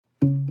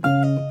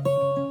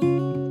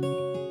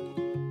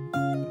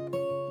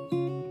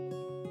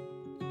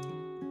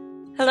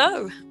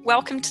Hello,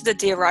 welcome to the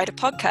Dear Writer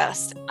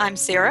podcast. I'm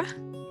Sarah.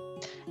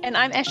 And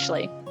I'm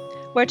Ashley.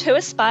 We're two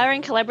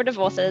aspiring collaborative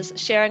authors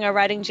sharing our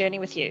writing journey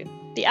with you,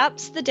 the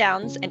ups, the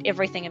downs, and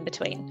everything in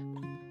between.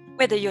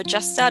 Whether you're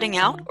just starting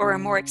out or a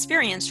more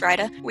experienced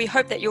writer, we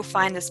hope that you'll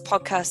find this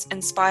podcast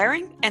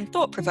inspiring and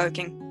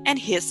thought-provoking. And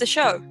here's the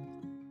show.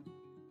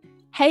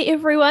 Hey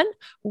everyone,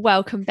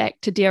 welcome back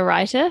to Dear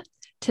Writer.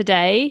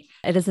 Today,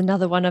 it is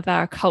another one of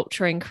our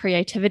culture and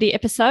creativity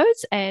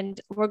episodes,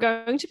 and we're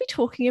going to be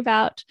talking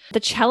about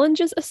the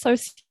challenges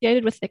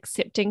associated with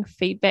accepting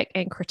feedback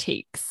and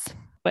critiques,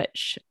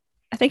 which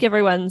I think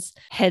everyone's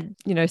had,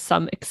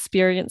 some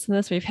experience in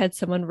this. We've had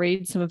someone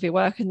read some of your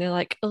work and they're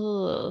like,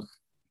 oh,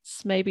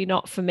 it's maybe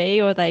not for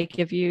me, or they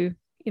give you,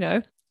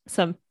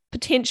 some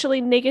potentially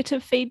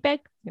negative feedback.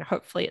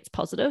 Hopefully it's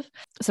positive.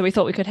 So we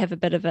thought we could have a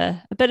bit of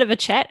a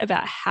chat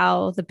about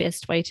how the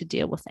best way to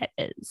deal with that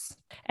is.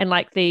 And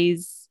like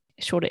these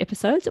shorter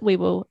episodes, we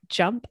will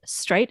jump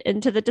straight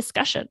into the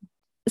discussion.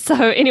 So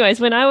anyways,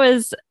 when I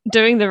was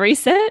doing the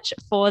research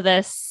for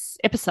this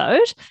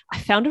episode, I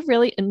found a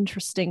really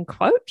interesting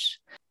quote.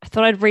 I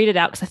thought I'd read it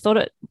out because I thought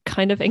it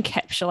kind of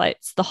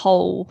encapsulates the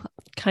whole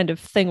kind of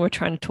thing we're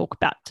trying to talk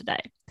about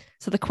today.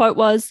 So the quote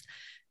was,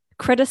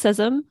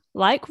 "Criticism,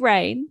 like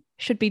rain,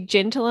 should be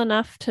gentle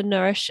enough to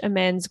nourish a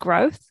man's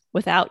growth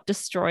without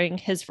destroying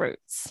his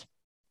roots."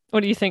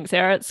 What do you think,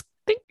 Sarah? I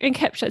think it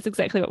encapsulates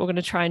exactly what we're going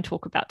to try and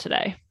talk about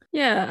today.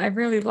 Yeah, I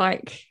really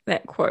like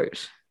that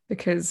quote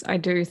because I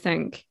do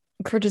think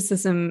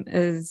criticism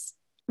is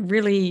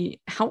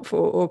really helpful,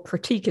 or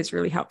critique is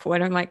really helpful. I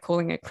don't like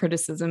calling it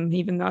criticism,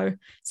 even though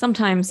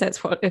sometimes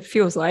that's what it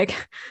feels like.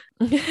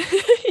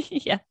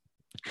 Yeah.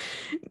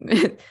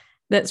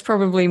 That's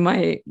probably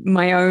my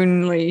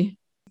only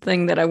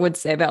thing that I would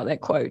say about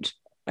that quote.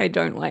 I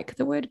don't like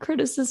the word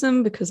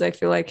criticism because I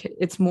feel like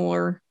it's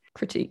more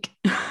critique.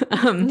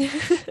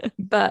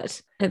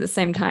 But at the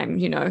same time,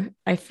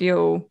 I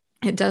feel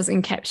it does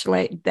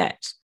encapsulate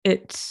that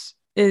it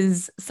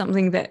is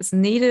something that's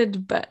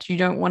needed, but you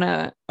don't want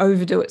to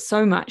overdo it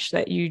so much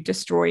that you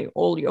destroy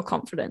all your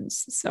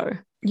confidence. So,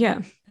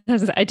 yeah.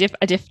 I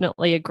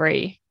definitely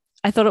agree.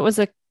 I thought it was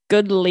a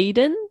good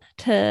lead-in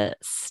to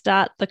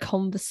start the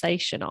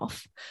conversation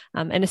off.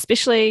 And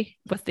especially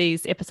with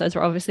these episodes,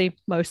 we're obviously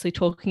mostly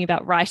talking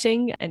about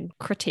writing and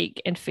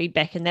critique and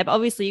feedback in there. But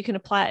obviously you can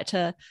apply it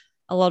to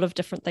a lot of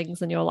different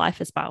things in your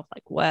life as well,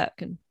 like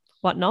work and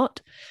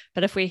whatnot.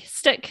 But if we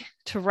stick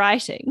to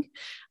writing,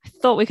 I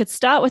thought we could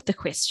start with the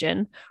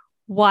question,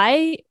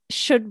 why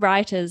should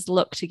writers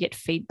look to get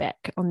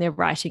feedback on their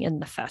writing in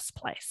the first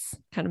place?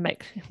 Kind of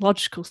make a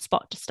logical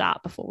spot to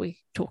start before we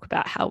talk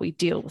about how we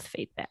deal with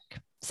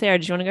feedback. Sarah,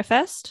 do you want to go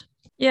first?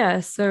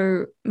 Yeah,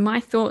 so my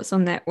thoughts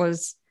on that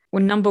was,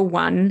 well, number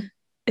one,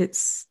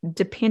 it's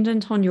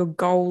dependent on your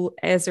goal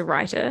as a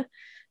writer.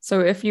 So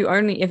if you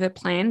only ever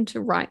plan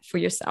to write for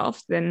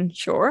yourself, then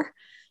sure,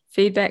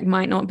 feedback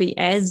might not be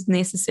as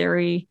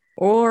necessary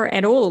or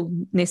at all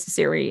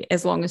necessary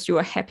as long as you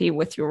are happy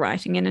with your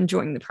writing and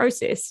enjoying the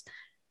process.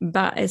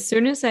 But as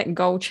soon as that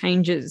goal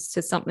changes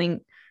to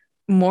something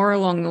more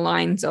along the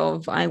lines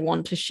of, I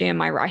want to share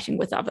my writing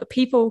with other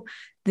people,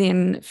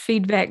 then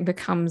feedback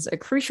becomes a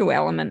crucial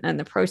element in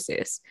the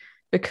process,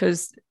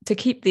 because to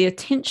keep the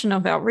attention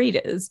of our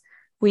readers,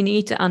 we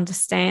need to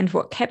understand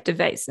what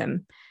captivates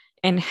them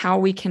and how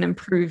we can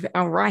improve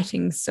our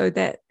writing so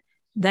that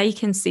they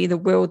can see the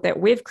world that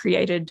we've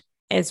created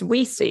as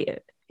we see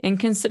it. And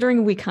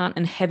considering we can't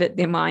inhabit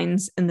their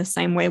minds in the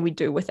same way we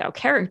do with our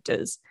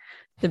characters,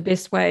 the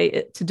best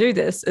way to do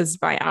this is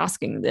by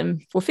asking them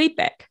for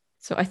feedback.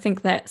 So I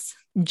think that's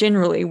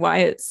generally why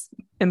it's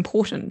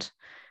important.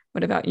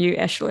 What about you,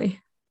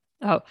 Ashley?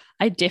 Oh,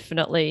 I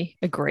definitely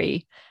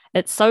agree.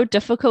 It's so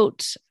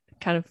difficult,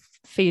 kind of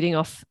feeding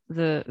off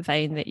the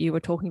vein that you were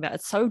talking about.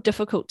 It's so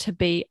difficult to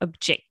be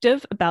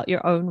objective about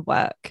your own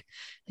work.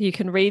 You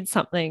can read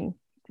something,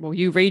 well,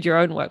 you read your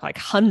own work like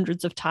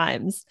hundreds of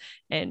times,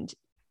 and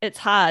it's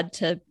hard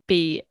to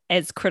be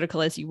as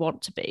critical as you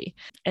want to be.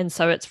 And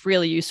so it's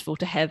really useful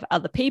to have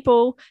other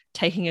people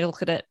taking a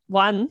look at it.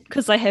 One,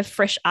 because they have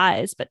fresh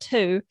eyes, but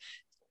two,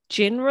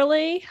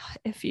 generally,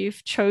 if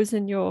you've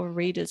chosen your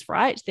readers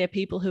right, they're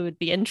people who would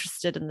be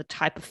interested in the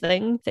type of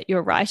thing that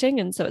you're writing.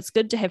 And so it's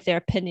good to have their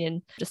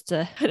opinion just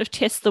to kind of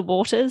test the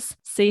waters,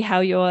 see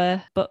how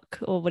your book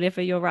or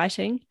whatever you're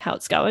writing, how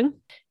it's going.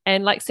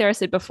 And like Sarah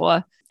said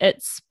before,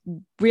 it's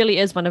really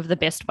is one of the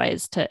best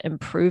ways to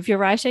improve your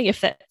writing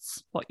if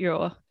that's what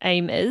your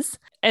aim is.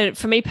 And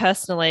for me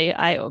personally,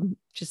 I am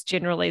just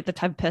generally the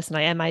type of person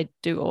I am. I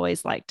do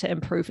always like to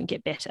improve and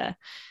get better.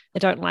 I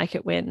don't like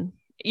it when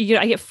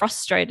I get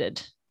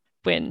frustrated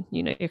when,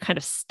 you're kind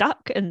of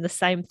stuck in the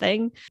same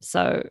thing.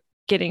 So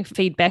getting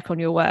feedback on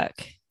your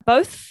work,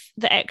 both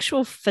the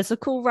actual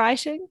physical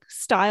writing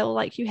style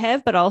like you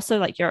have, but also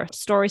like your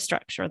story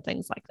structure and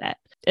things like that.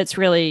 It's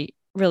really,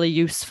 really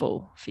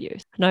useful for you.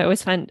 And I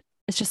always find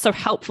it's just so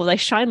helpful. They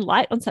shine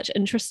light on such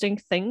interesting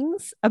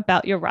things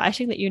about your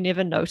writing that you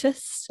never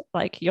noticed,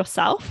 like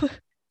yourself.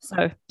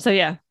 So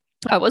yeah,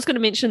 I was going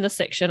to mention this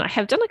section. I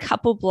have done a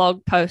couple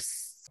blog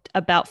posts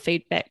about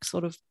feedback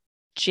sort of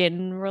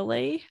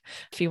generally,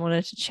 if you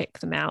wanted to check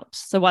them out.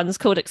 So one's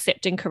called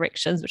Accepting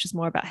Corrections, which is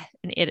more about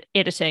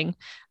editing,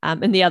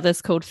 and the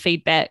other's called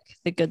Feedback,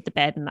 the Good, the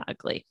Bad, and the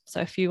Ugly.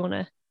 So if you want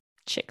to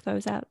check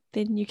those out,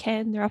 then you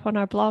can. They're up on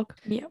our blog.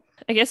 Yeah.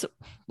 I guess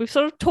we've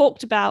sort of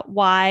talked about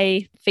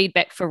why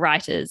feedback for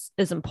writers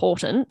is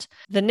important.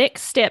 The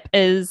next step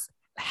is,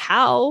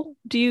 how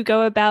do you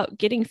go about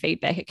getting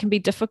feedback? It can be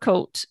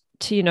difficult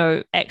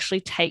to,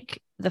 actually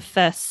take the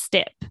first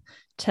step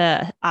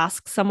to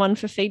ask someone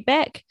for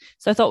feedback.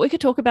 So I thought we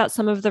could talk about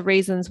some of the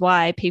reasons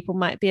why people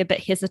might be a bit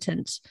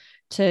hesitant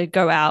to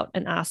go out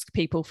and ask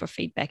people for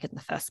feedback in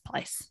the first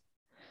place.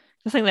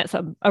 I think that's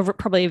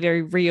probably a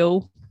very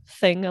real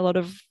thing a lot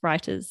of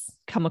writers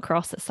come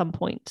across at some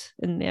point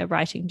in their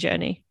writing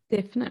journey.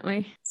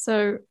 Definitely.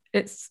 So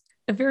it's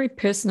a very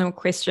personal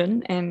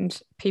question, and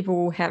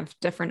people have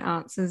different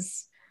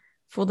answers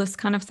for this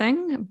kind of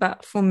thing.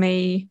 But for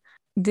me,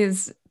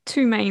 there's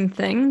two main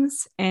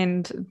things,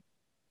 and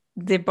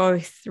they're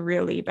both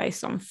really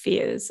based on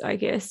fears, I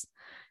guess.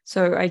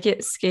 So I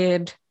get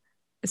scared,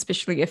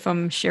 especially if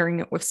I'm sharing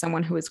it with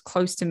someone who is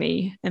close to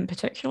me in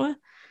particular.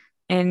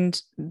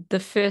 And the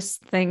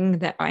first thing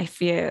that I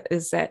fear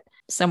is that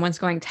someone's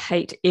going to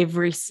hate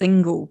every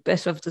single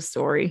bit of the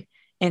story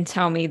and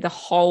tell me the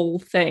whole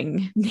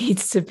thing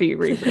needs to be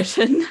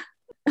rewritten.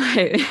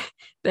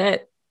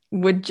 That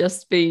would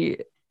just be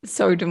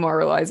so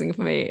demoralizing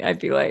for me. I'd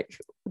be like,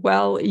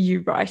 well,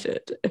 you write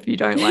it. If you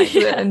don't like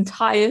the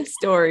entire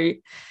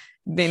story,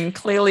 then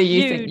clearly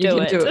you think you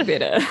can do it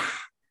better.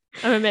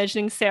 I'm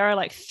imagining Sarah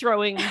like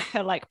throwing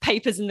her like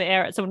papers in the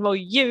air at someone. Well,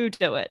 you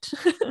do it.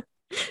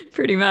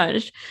 Pretty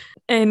much.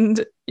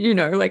 And,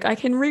 like I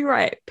can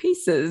rewrite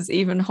pieces,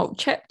 even whole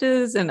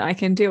chapters, and I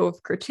can deal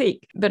with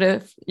critique. But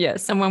if,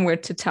 someone were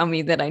to tell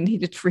me that I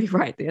needed to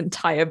rewrite the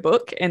entire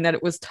book and that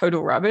it was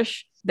total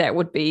rubbish, that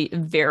would be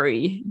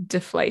very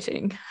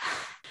deflating.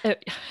 I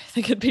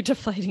think it'd be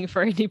deflating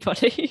for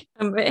anybody.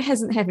 It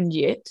hasn't happened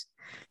yet.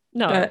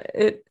 No.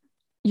 But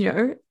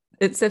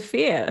it's a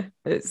fear.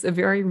 It's a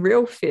very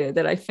real fear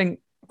that I think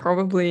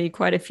probably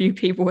quite a few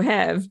people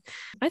have.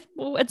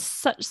 Well,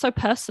 it's so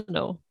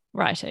personal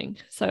writing.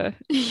 So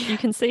you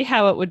can see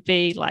how it would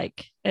be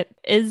like, it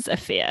is a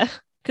fear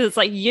because it's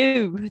like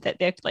you, that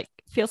they're like,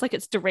 feels like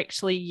it's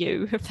directly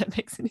you, if that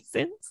makes any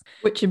sense.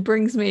 Which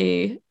brings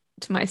me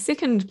to my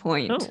second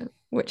point,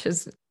 which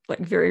is like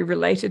very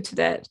related to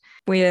that,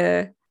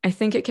 where I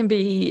think it can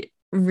be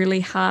really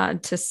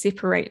hard to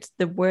separate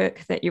the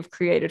work that you've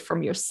created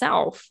from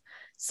yourself,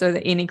 so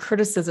that any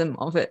criticism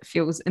of it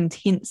feels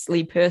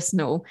intensely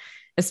personal,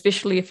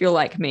 especially if you're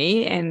like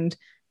me and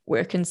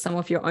work in some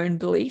of your own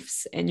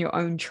beliefs and your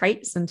own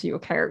traits into your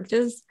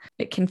characters.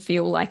 It can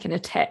feel like an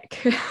attack.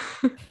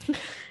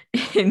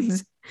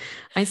 And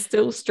I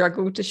still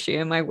struggle to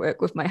share my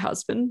work with my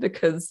husband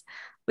because,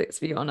 let's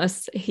be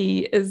honest, he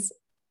is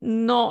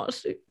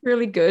not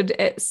really good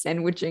at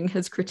sandwiching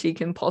his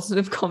critique and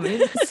positive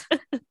comments.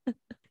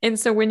 And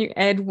so when you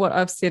add what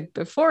I've said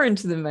before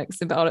into the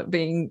mix about it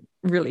being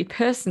really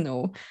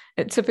personal,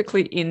 it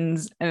typically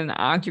ends in an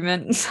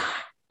argument.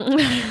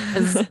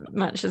 As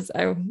much as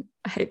I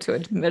hate to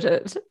admit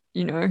it,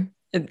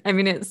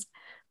 it's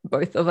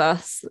both of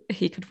us.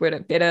 He could word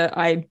it better.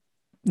 I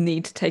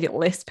need to take it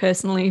less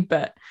personally,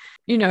 but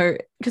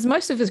because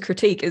most of his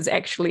critique is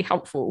actually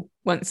helpful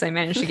once I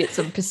manage to get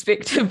some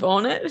perspective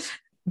on it.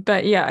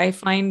 But I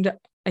find,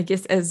 I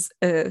guess, as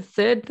a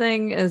third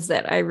thing is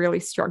that I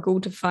really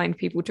struggle to find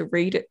people to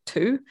read it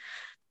to,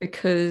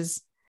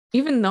 because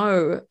even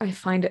though I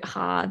find it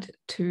hard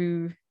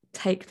to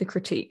take the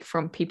critique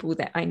from people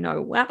that I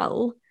know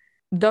well,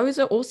 those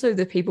are also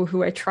the people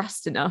who I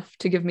trust enough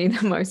to give me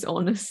the most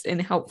honest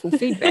and helpful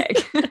feedback.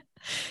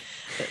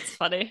 It's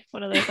funny.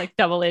 One of those like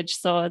double-edged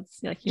swords.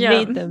 Like you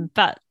need them,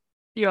 but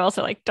you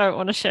also like don't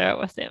want to share it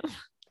with them.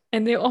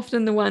 And they're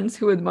often the ones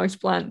who are the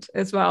most blunt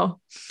as well.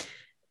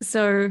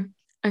 So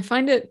I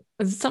find it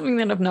something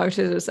that I've noticed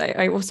is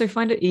I also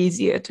find it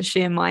easier to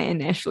share my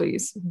and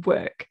Ashley's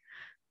work,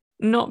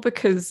 not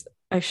because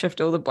I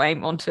shift all the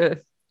blame onto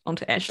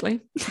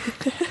Ashley.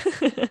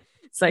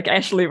 It's like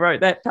Ashley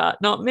wrote that part,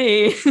 not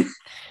me.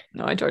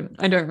 No, I don't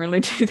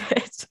really do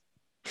that.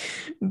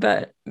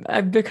 But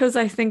because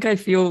I think I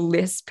feel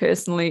less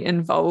personally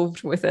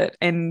involved with it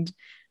and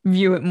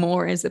view it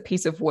more as a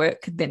piece of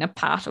work than a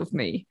part of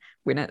me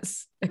when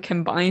it's a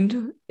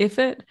combined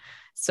effort.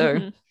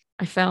 So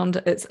I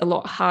found it's a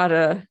lot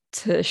harder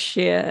to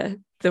share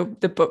the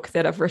book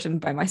that I've written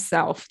by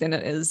myself than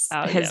it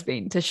has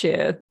been to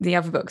share the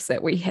other books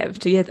that we have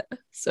together.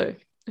 So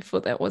I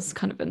thought that was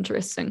kind of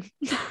interesting.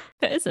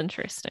 That is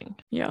interesting.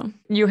 Yeah.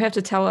 You have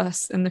to tell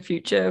us in the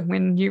future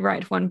when you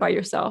write one by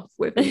yourself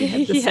whether you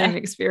have the same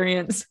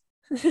experience.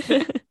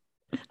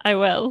 I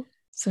will.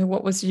 So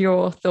what was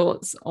your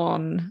thoughts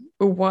on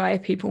why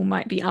people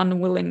might be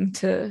unwilling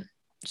to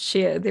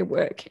share their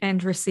work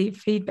and receive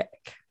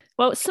feedback?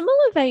 Well,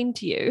 similar vein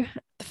to you.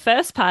 The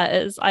first part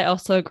is I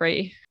also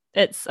agree.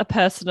 It's a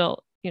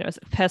personal it's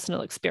a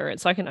personal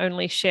experience. So I can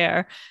only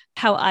share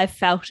how I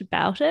felt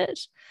about it.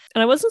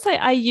 And I wasn't say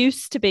I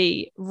used to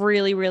be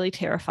really, really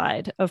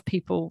terrified of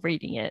people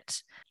reading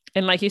it.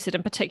 And like you said,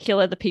 in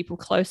particular, the people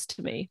close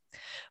to me.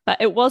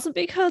 But it wasn't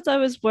because I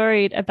was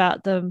worried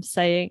about them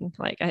saying,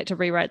 like, I had to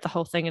rewrite the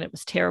whole thing and it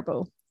was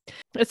terrible.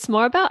 It's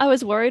more about I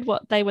was worried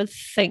what they would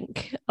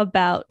think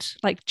about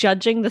like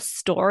judging the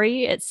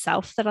story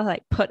itself that I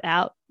like put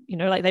out.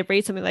 Like they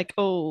read something like,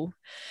 oh,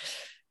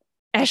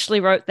 Ashley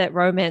wrote that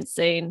romance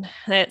scene.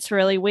 That's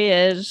really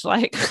weird.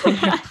 Like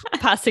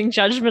passing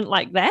judgment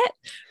like that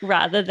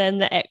rather than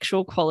the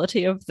actual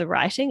quality of the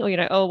writing.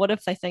 Or, oh, what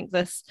if they think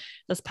this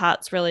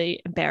part's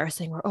really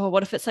embarrassing? Or, oh,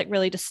 what if it's like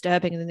really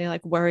disturbing? And then they're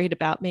like worried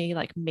about me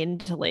like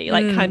mentally,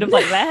 like kind of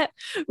like that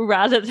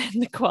rather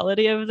than the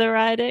quality of the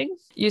writing.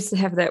 Used to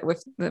have that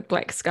with the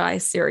Black Sky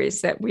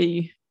series that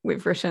we've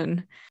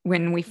written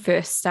when we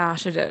first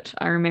started it.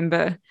 I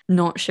remember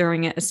not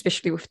sharing it,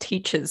 especially with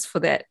teachers, for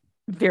that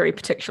very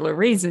particular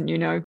reason.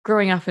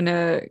 Growing up in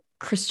a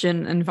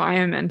Christian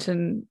environment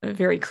in a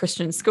very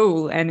Christian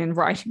school and then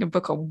writing a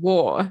book on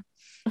war,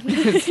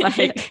 it's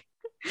like,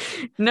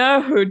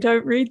 no,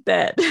 don't read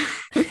that.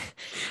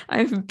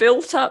 I've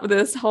built up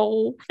this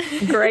whole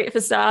great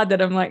facade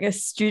that I'm like a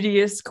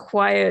studious,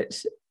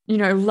 quiet,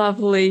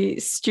 lovely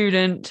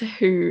student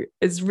who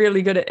is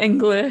really good at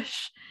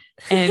English.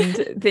 And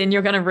then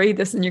you're going to read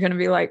this and you're going to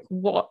be like,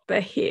 what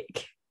the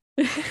heck?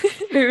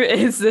 Who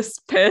is this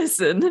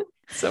person?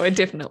 So I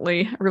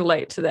definitely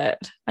relate to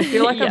that. I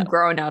feel like I've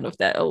grown out of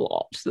that a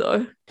lot,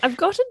 though. I've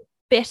gotten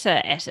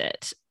better at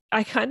it.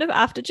 I kind of,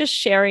 after just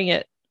sharing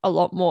it a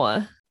lot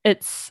more,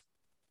 it's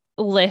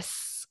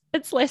less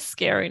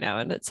scary now,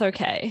 and it's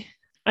okay.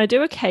 I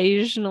do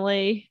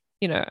occasionally,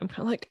 I'm kind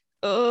of like,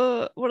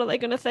 oh, what are they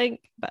going to think?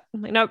 But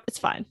I'm like, no, it's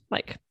fine.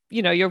 Like,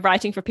 you're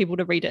writing for people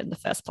to read it in the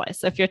first place.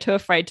 So if you're too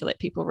afraid to let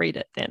people read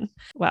it, then,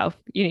 well,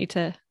 you need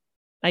to,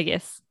 I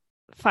guess,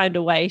 find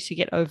a way to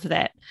get over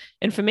that.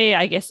 And for me,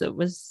 I guess it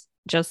was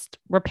just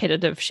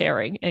repetitive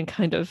sharing and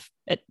kind of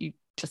you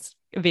just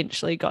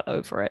eventually got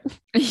over it.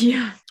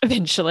 Yeah.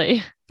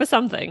 Eventually. For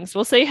some things.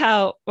 We'll see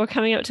how we're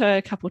coming up to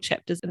a couple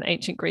chapters in the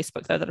Ancient Greece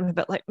book, though, that I'm a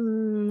bit like,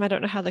 I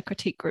don't know how the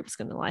critique group's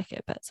going to like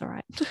it, but it's all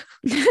right.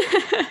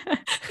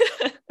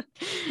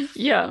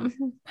 Yeah.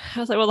 I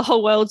was like, well, the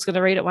whole world's going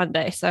to read it one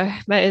day, so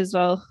may as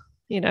well,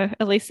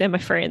 at least they're my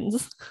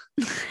friends.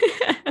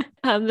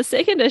 The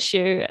second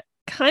issue,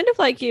 kind of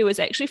like you, is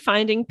actually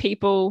finding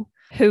people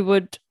who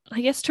would,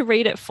 I guess, to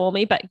read it for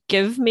me, but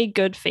give me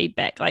good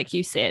feedback. Like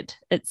you said,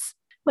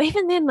 well,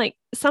 even then, like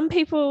some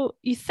people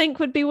you think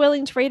would be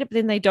willing to read it, but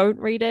then they don't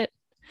read it.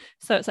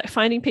 So it's like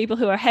finding people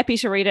who are happy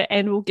to read it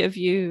and will give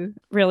you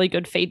really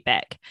good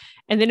feedback.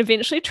 And then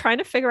eventually trying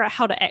to figure out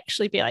how to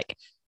actually be like,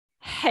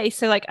 hey,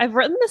 so like I've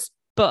written this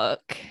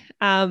book.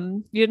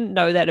 You didn't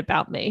know that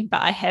about me,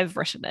 but I have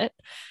written it.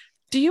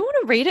 Do you want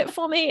to read it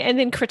for me and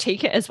then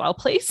critique it as well,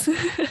 please?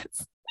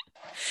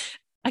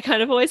 I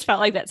kind of always felt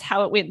like that's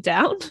how it went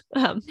down.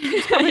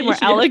 It's probably a more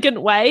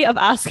elegant way of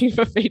asking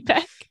for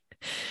feedback.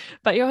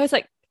 But you're always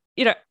like,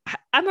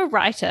 I'm a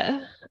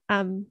writer.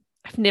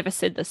 I've never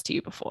said this to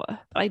you before, but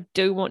I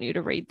do want you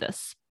to read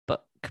this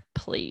book,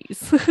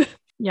 please.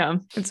 Yeah,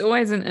 it's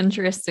always an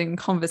interesting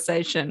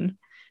conversation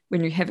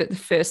when you have it the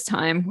first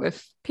time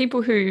with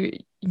people who,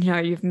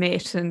 you've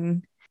met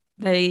and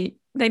they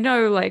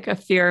know like a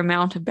fair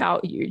amount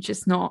about you,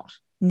 just not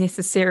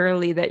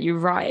necessarily that you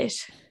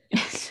write.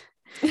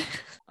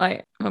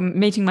 I'm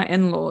meeting my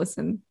in-laws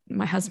and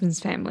my husband's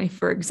family,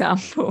 for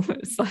example.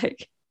 It's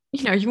like,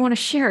 you want to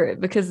share it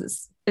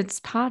because it's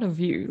part of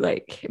you.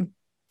 Like,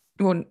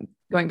 well,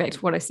 going back to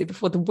what I said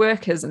before, the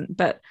work isn't,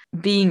 but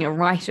being a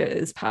writer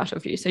is part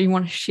of you. So you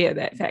want to share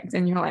that fact.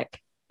 And you're like,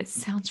 it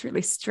sounds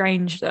really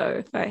strange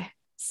though if I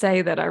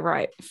say that I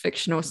write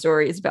fictional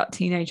stories about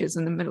teenagers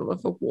in the middle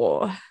of a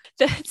war.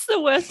 That's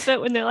the worst bit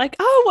when they're like,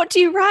 oh, what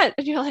do you write?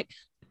 And you're like,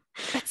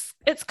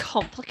 it's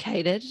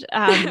complicated.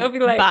 I'll be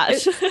like,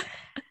 but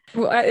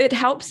well, it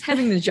helps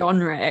having the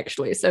genre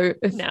actually. So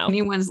if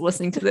anyone's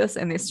listening to this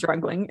and they're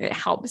struggling, it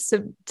helps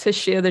to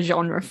share the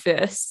genre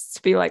first,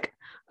 to be like,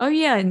 oh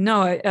yeah,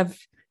 no, I've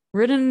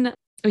written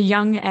a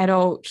young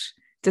adult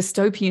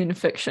dystopian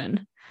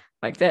fiction.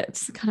 Like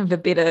that's kind of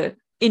a better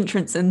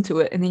entrance into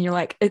it. And then you're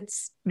like,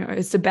 it's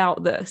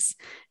about this.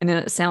 And then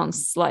it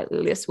sounds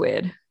slightly less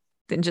weird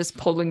than just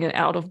pulling it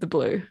out of the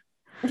blue.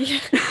 Yeah.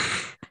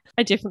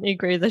 I definitely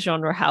agree the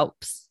genre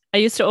helps. I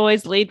used to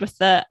always lead with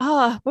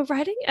we're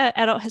writing an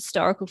adult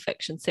historical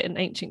fiction set in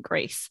ancient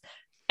Greece.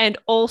 And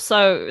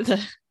also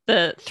the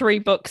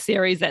 3-book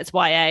series that's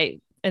YA,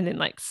 and then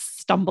like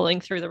stumbling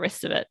through the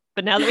rest of it.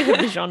 But now that we have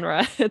the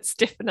genre, it's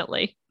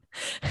definitely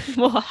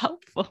more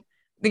helpful.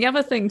 The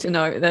other thing to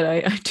note that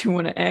I do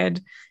want to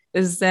add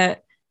is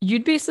that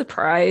you'd be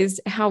surprised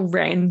how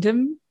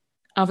random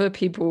other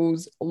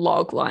people's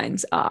log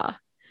lines are.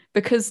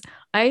 Because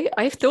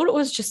I thought it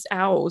was just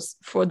ours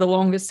for the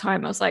longest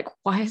time. I was like,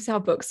 why is our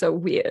book so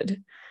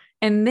weird?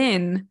 And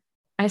then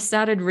I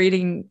started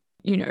reading,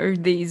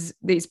 these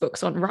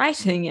books on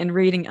writing and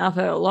reading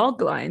other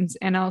log lines.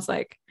 And I was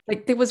like,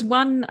 Like there was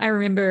one, I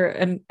remember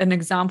an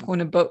example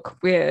in a book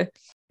where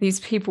these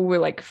people were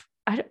like,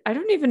 I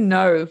don't even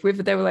know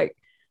whether they were like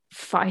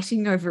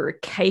fighting over a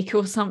cake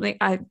or something.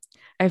 I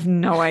have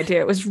no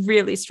idea. It was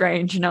really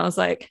strange. And I was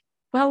like,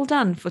 well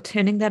done for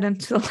turning that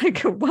into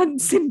like a one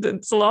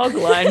sentence log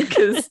line,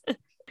 because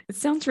it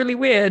sounds really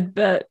weird,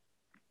 but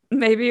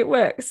maybe it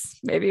works.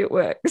 Maybe it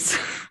works.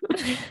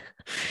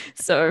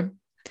 So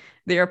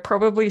there are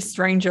probably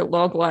stranger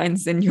log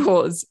lines than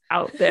yours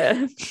out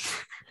there.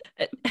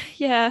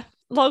 Yeah,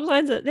 log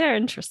lines, they're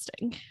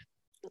interesting.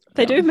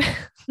 They do.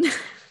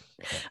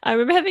 I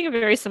remember having a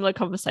very similar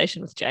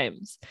conversation with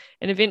James,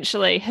 and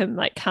eventually him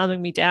like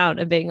calming me down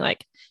and being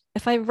like,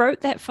 if I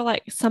wrote that for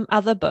like some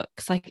other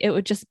books, like it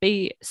would just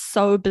be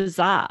so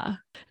bizarre.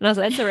 And I was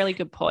like, that's a really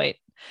good point.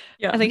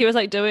 Yeah. I think he was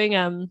like doing,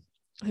 I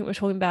think we're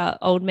talking about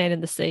Old Man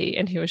in the Sea,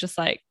 and he was just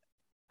like,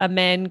 a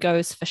man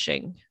goes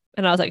fishing.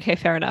 And I was like, okay,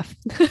 fair enough.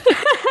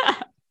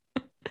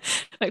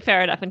 Like,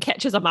 fair enough. And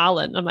catches a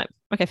marlin. I'm like,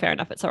 okay, fair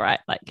enough. It's all right.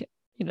 Like,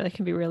 you know, they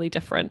can be really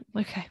different.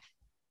 Okay.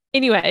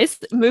 Anyways,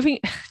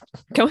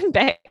 going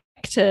back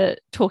to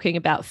talking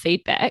about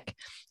feedback,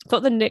 I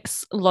thought the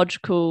next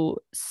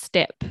logical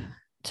step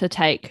to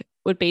take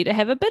would be to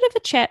have a bit of a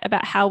chat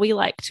about how we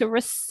like to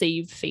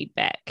receive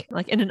feedback.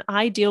 Like in an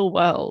ideal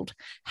world,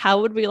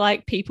 how would we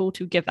like people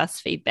to give us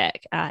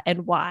feedback,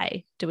 and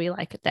why do we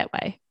like it that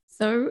way?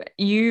 So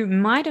you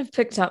might have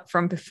picked up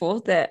from before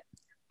that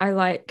I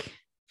like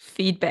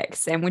feedback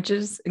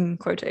sandwiches in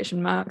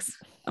quotation marks.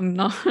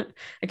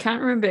 I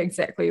can't remember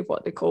exactly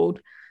what they're called,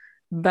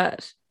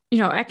 but you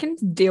know, I can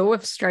deal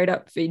with straight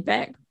up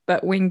feedback,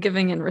 but when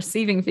giving and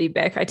receiving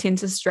feedback, I tend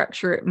to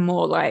structure it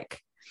more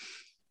like,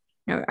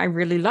 you know, I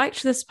really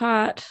liked this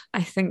part.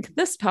 I think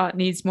this part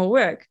needs more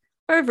work.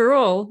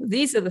 Overall,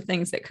 these are the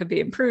things that could be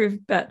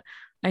improved, but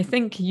I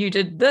think you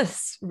did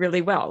this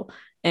really well.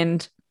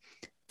 And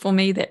for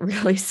me, that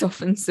really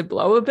softens the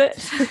blow a bit.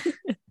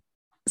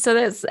 So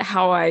that's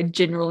how I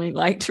generally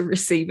like to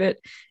receive it.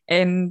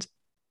 And,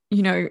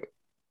 you know,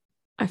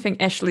 I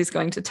think Ashley's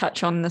going to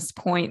touch on this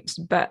point,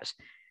 but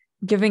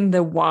giving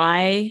the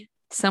why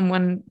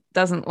someone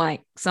doesn't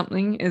like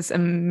something is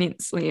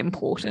immensely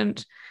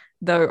important.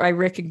 Though I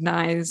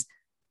recognize,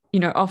 you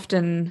know,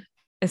 often,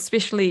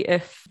 especially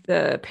if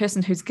the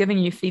person who's giving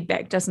you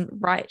feedback doesn't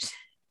write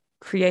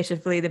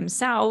creatively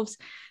themselves,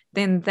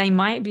 then they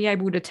might be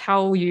able to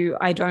tell you,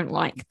 I don't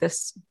like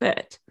this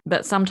bit.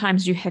 But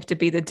sometimes you have to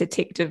be the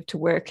detective to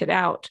work it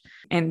out.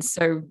 And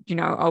so, you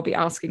know, I'll be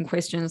asking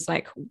questions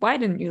like, why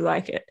didn't you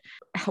like it?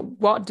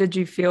 What did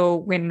you feel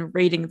when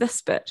reading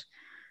this bit?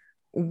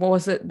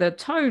 Was it the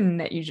tone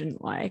that you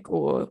didn't like,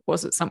 or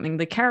was it something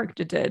the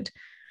character did?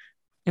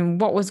 And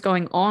what was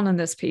going on in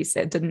this piece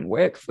that didn't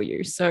work for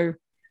you? So,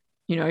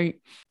 you know,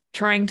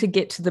 trying to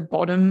get to the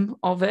bottom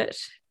of it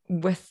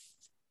with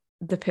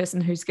the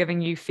person who's giving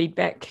you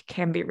feedback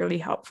can be really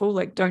helpful.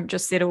 Like, don't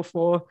just settle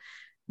for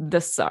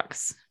this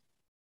sucks.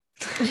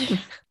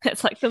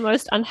 That's like the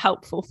most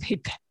unhelpful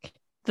feedback,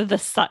 the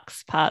this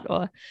sucks part.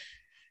 Or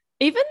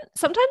even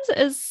sometimes it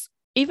is,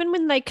 even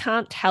when they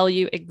can't tell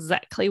you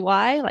exactly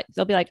why, like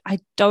they'll be like,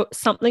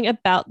 something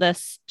about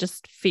this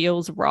just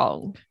feels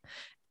wrong.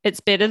 It's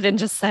better than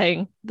just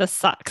saying this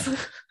sucks.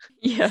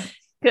 Yeah.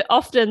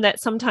 Often that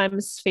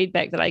sometimes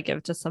feedback that I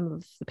give to some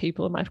of the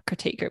people in my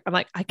critique group, I'm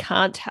like, I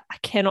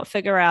cannot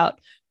figure out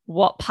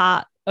what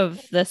part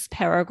of this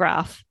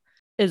paragraph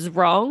is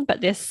wrong,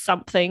 but there's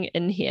something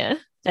in here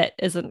that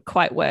isn't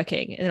quite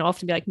working. And I'll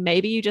often be like,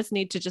 maybe you just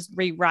need to just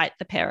rewrite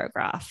the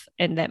paragraph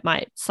and that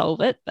might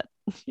solve it. But,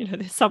 you know,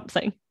 there's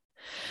something.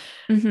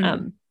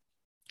 Mm-hmm.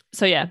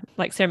 So yeah,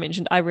 like Sarah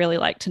mentioned, I really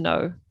like to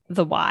know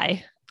the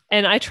why.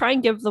 And I try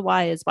and give the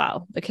why as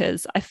well,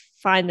 because I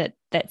find that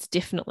that's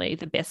definitely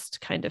the best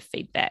kind of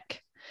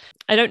feedback.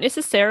 I don't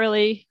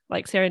necessarily,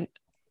 like Sarah,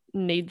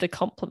 need the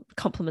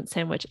compliment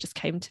sandwich. It just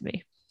came to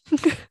me.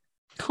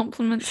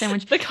 Compliment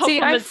sandwich. The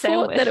compliment See, I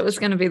thought that it was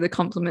going to be the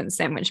compliment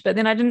sandwich, but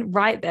then I didn't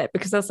write that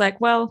because I was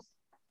like, well,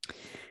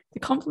 the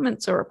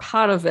compliments are a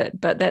part of it,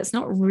 but that's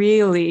not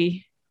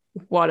really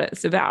what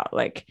it's about.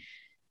 Like,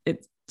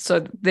 it's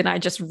so then I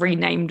just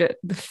renamed it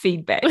the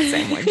feedback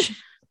sandwich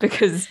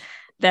because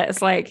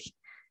that's like,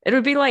 it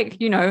would be like,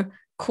 you know,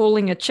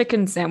 calling a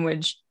chicken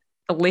sandwich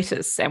a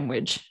lettuce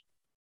sandwich.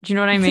 Do you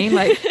know what I mean?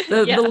 Like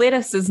the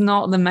lettuce is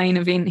not the main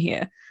event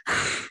here.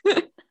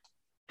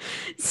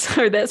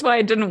 So that's why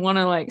I didn't want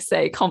to like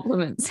say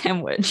compliment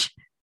sandwich.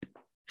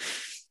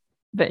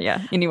 But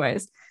yeah,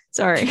 anyways,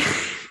 sorry.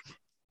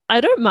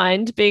 I don't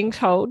mind being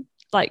told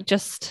like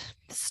just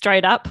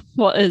straight up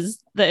what is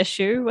the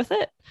issue with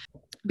it,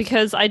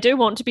 because I do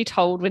want to be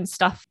told when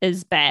stuff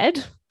is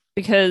bad,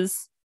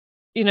 because,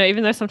 you know,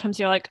 even though sometimes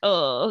you're like,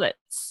 oh,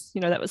 that's,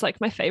 you know, that was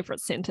like my favorite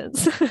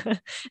sentence.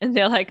 And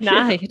they're like,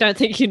 nah, I don't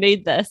think you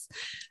need this.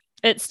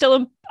 It's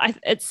still,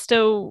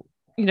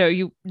 you know,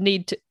 you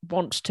need to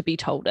want to be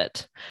told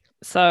it.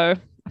 So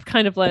I've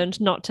kind of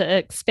learned not to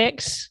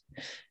expect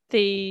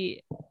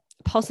the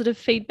positive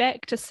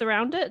feedback to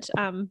surround it.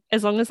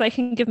 As long as they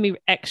can give me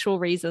actual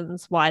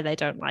reasons why they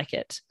don't like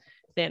it,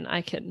 then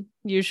I can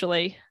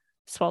usually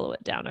swallow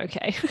it down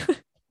okay.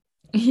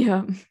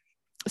 Yeah.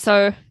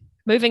 So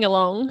moving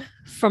along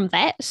from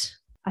that,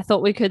 I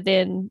thought we could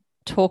then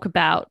talk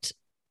about,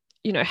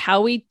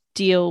 how we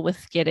deal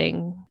with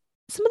getting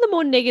some of the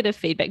more negative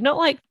feedback, not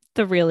like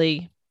the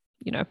really,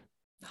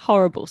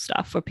 horrible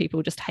stuff where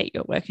people just hate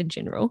your work in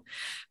general.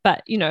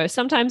 But,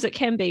 sometimes it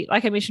can be,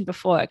 like I mentioned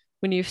before,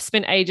 when you've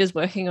spent ages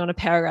working on a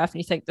paragraph and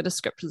you think the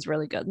description is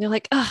really good and you're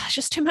like, oh, it's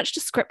just too much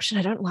description.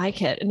 I don't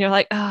like it. And you're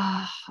like,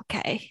 oh,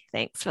 okay,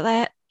 thanks for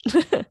that.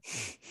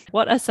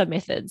 What are some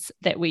methods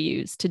that we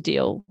use to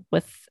deal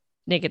with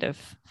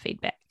negative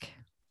feedback?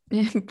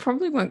 Yeah,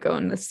 probably won't go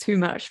on this too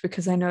much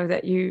because I know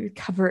that you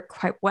cover it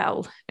quite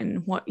well in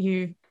what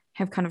you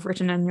have kind of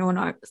written in your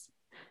notes.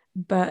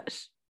 But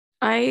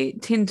I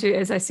tend to,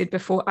 as I said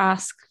before,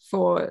 ask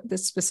for the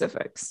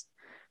specifics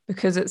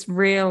because it's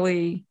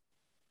rarely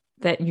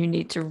that you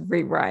need to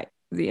rewrite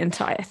the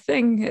entire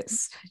thing.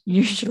 It's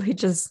usually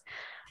just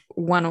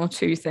one or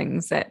two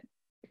things that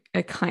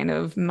are kind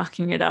of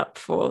mucking it up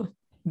for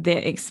their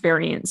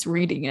experience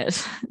reading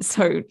it.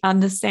 So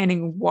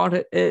understanding what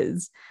it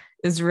is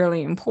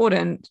really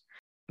important.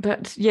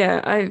 But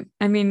yeah,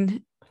 I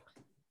mean,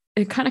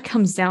 it kind of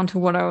comes down to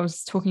what I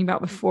was talking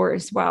about before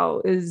as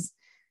well, is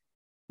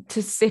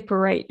to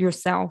separate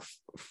yourself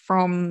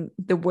from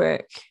the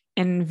work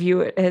and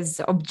view it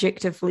as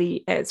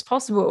objectively as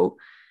possible.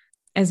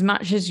 As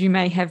much as you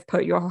may have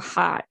put your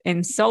heart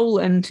and soul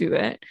into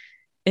it,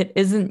 it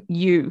isn't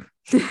you.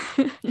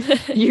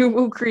 You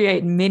will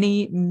create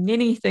many,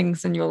 many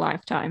things in your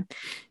lifetime.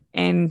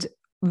 And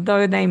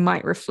though they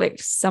might reflect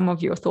some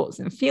of your thoughts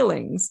and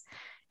feelings,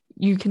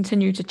 you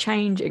continue to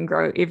change and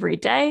grow every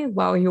day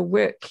while your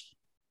work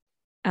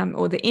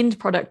or the end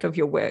product of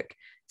your work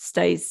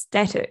stays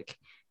static.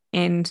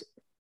 And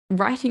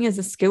writing is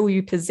a skill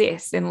you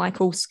possess. And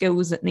like all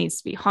skills, it needs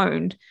to be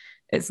honed.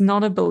 It's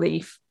not a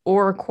belief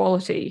or a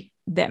quality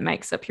that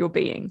makes up your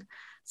being.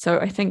 So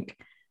I think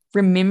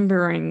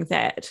remembering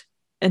that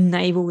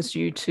enables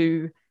you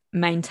to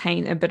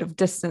maintain a bit of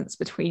distance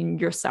between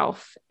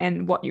yourself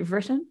and what you've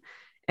written.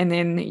 And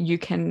then you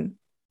can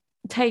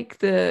take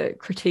the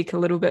critique a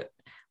little bit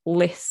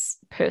less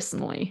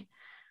personally.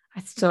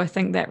 So I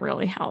think that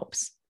really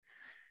helps.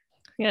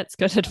 Yeah, it's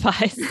good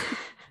advice.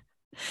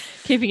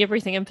 Keeping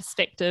everything in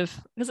perspective,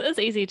 because it is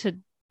easy to,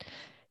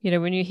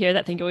 when you hear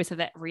that thing, you always have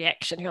that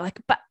reaction. You're like,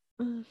 but,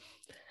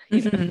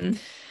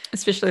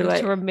 especially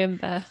like to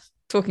remember.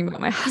 Talking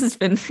about my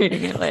husband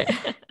reading it, like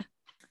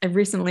I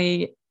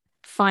recently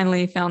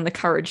finally found the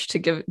courage to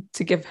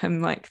give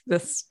him like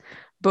this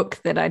book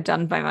that I'd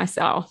done by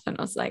myself, and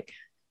I was like,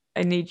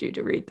 I need you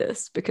to read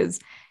this because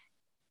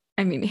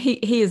I mean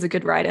he is a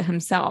good writer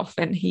himself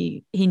and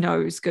he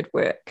knows good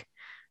work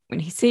when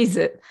he sees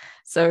it.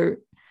 So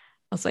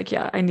I was like,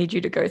 yeah, I need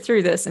you to go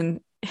through this.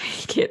 And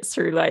he gets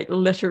through like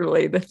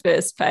literally the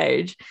first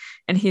page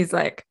and he's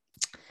like,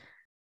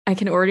 I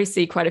can already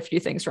see quite a few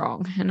things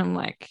wrong. And I'm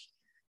like,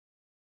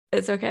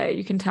 it's okay,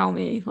 you can tell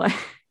me, like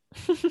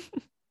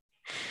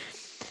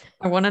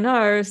I want to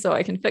know so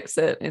I can fix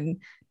it.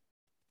 And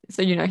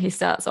so he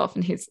starts off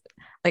and he's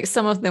like,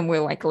 some of them were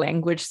like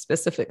language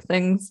specific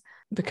things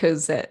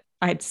because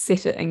I'd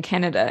set it in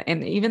Canada,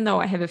 and even though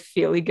I have a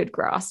fairly good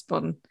grasp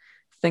on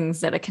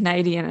things that are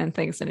Canadian and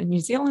things that are New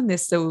Zealand,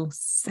 there's still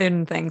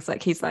certain things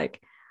like he's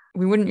like,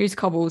 we wouldn't use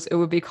cobbles, it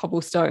would be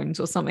cobblestones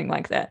or something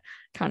like that.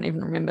 Can't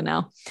even remember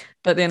now.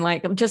 But then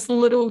like just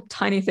little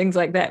tiny things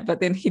like that. But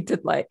then he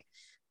did like,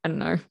 I don't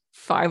know,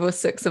 5 or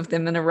 6 of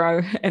them in a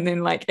row. And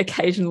then like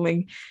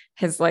occasionally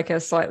has like a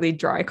slightly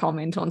dry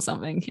comment on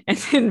something. And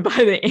then by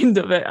the end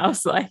of it, I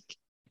was like,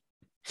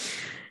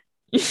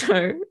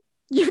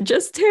 you're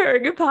just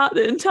tearing apart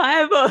the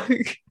entire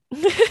book.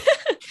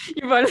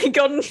 You've only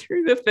gotten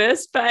through the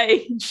first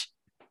page.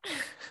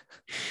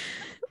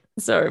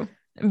 So,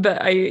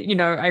 but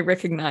I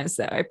recognize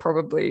that I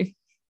probably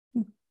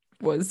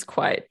was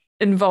quite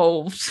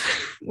involved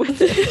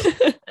with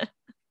it.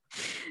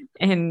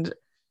 And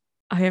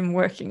I am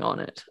working on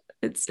it.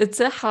 It's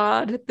a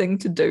hard thing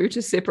to do,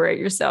 to separate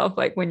yourself,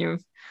 like when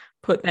you've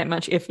put that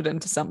much effort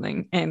into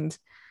something, and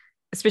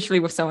especially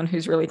with someone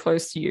who's really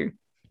close to you.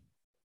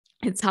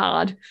 It's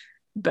hard,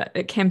 but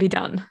it can be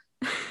done.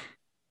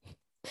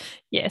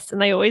 Yes,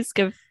 and they always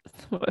give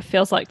what it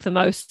feels like the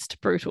most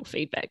brutal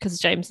feedback, because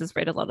James has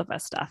read a lot of our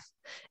stuff,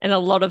 and a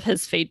lot of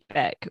his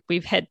feedback we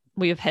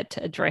have had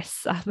to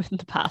address in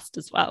the past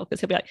as well, because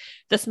he'll be like,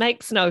 this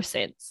makes no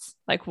sense,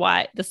 like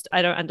why this,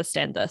 I don't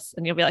understand this,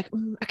 and you'll be like,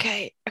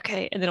 okay,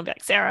 and then I'll be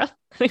like, Sarah,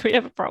 I think we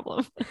have a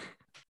problem.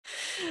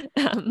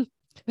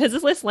 His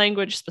is less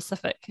language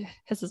specific,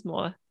 his is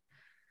more,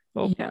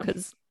 well,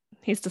 because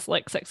he's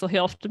dyslexic, so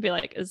he'll often be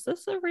like, is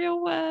this a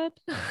real word?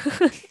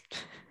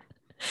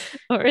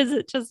 Or is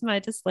it just my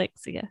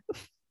dyslexia?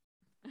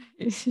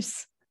 It's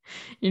just,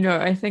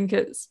 I think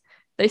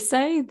they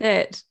say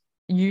that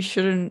you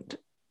shouldn't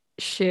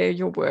share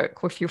your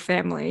work with your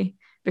family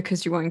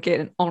because you won't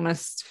get an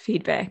honest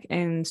feedback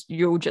and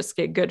you'll just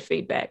get good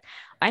feedback.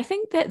 I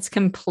think that's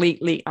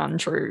completely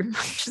untrue. I'm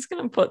just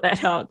going to put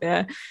that out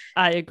there.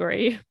 I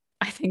agree.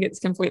 I think it's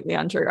completely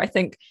untrue. I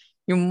think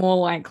you're more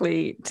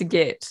likely to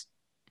get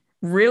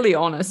really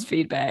honest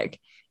feedback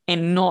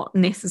and not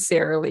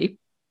necessarily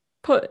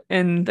put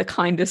in the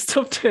kindest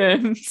of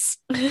terms.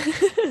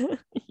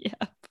 Yeah.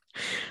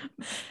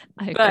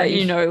 I But,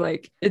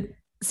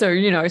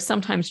 agree.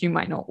 sometimes you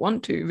might not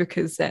want to,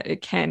 because that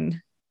it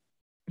can,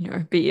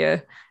 be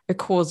a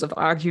cause of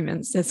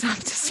arguments, as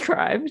I've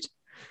described.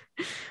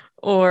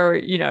 Or,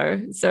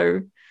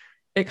 so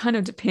it kind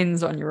of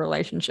depends on your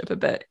relationship a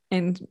bit.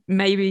 And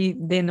maybe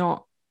they're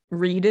not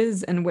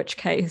readers, in which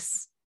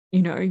case,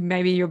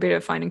 maybe you're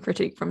better finding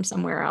critique from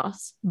somewhere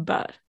else.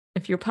 But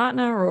if your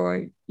partner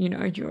or,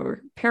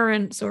 your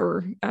parents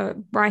or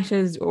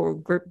writers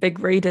or big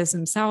readers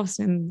themselves,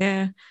 and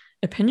their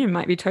opinion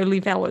might be totally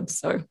valid.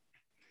 So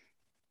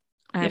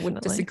I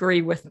would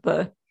disagree with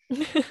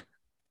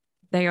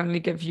they only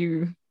give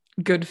you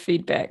good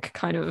feedback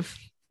kind of.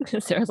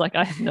 Sarah's like,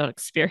 I have not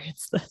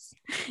experienced this.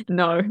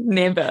 No,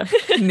 never,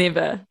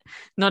 never.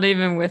 Not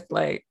even with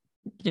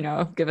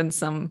I've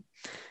gotten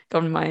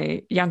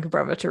my younger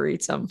brother to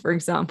read some, for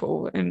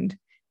example. And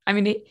I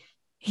mean,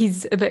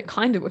 he's a bit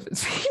kinder with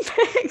his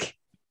feedback,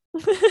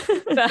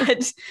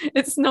 but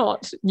it's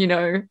not,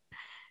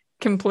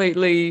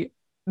 completely,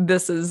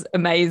 this is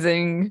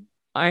amazing,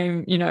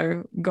 I'm,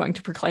 going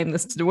to proclaim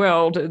this to the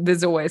world.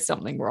 There's always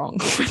something wrong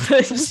with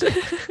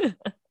it.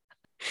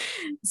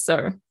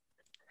 So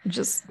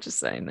just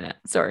saying that.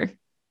 Sorry.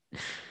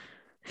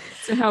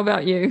 So how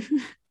about you?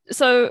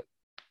 So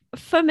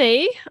for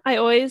me, I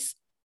always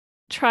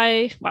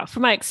try, well,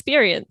 from my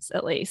experience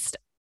at least,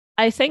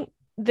 I think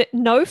that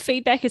no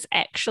feedback is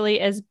actually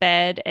as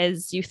bad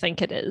as you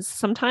think it is.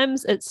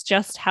 Sometimes it's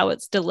just how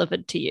it's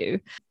delivered to you,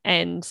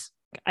 and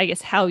I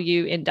guess how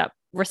you end up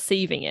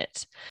receiving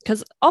it.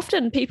 Because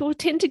often people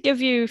tend to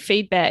give you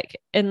feedback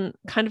in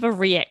kind of a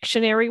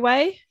reactionary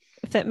way,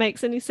 if that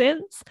makes any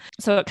sense.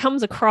 So it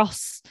comes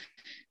across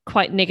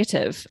quite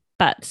negative,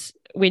 but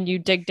when you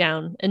dig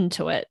down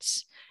into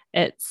it,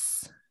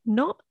 it's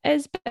not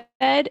as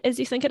bad as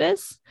you think it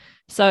is.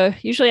 So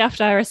usually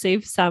after I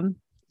receive some,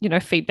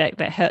 feedback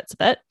that hurts a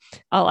bit,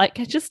 I'll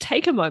just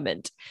take a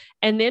moment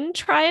and then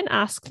try and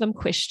ask them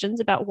questions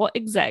about what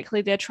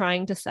exactly they're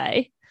trying to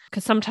say.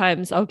 Because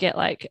sometimes I'll get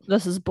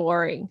this is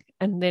boring.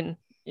 And then,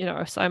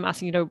 so I'm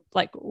asking,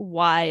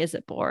 why is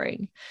it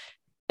boring?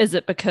 Is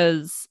it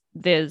because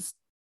there's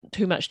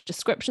too much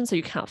description, so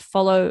you can't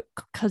follow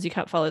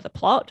the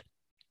plot?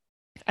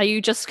 Are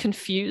you just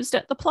confused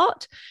at the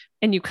plot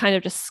and you kind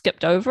of just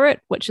skipped over it,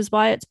 which is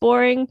why it's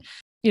boring?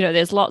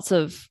 There's lots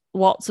of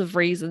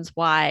reasons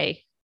why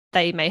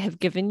they may have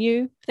given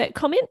you that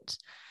comment.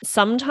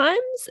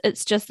 Sometimes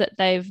it's just that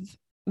they've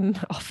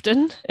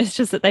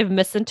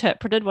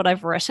misinterpreted what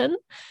I've written,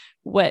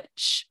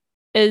 which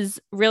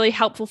is really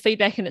helpful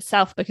feedback in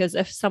itself, because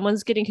if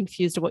someone's getting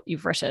confused at what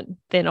you've written,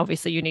 then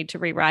obviously you need to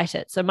rewrite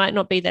it. So it might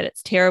not be that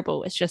it's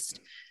terrible, it's just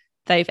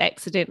they've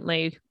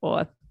accidentally,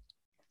 or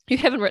you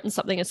haven't written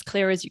something as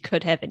clear as you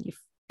could have and you've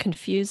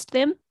confused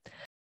them.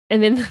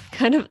 And then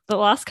kind of the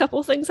last couple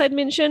of things I'd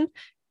mention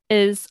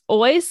is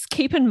always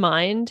keep in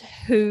mind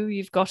who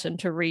you've gotten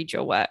to read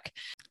your work.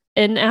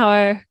 In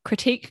our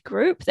critique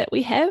group that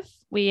we have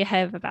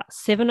about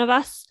 7 of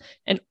us,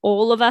 and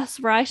all of us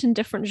write in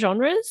different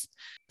genres.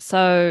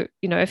 So,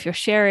 if you're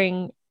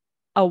sharing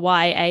a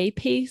YA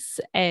piece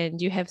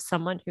and you have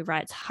someone who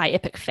writes high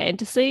epic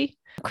fantasy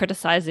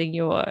criticizing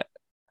your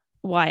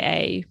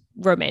YA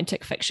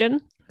romantic fiction,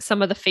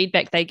 some of the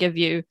feedback they give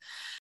you,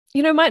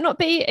 might not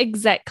be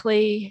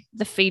exactly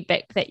the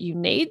feedback that you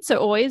need. So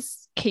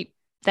always keep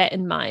that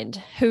in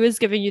mind. Who is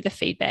giving you the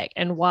feedback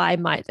and why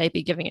might they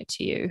be giving it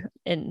to you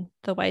in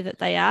the way that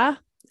they are?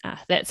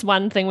 That's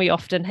one thing we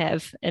often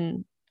have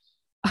in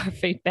our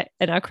feedback,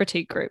 in our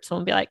critique group.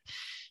 Someone will be like,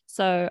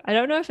 so I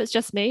don't know if it's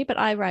just me, but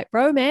I write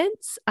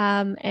romance.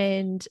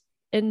 And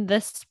in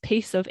this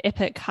piece of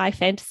epic high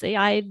fantasy,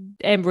 I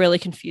am really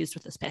confused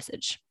with this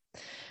passage.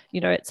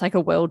 It's like a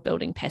world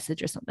building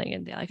passage or something.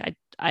 And they're like,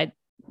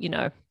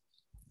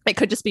 it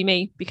could just be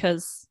me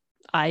because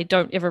I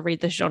don't ever read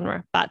this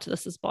genre, but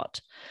this is what,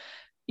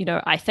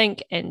 I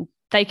think, and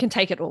they can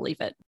take it or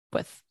leave it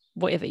with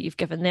whatever you've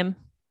given them.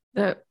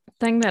 The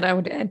thing that I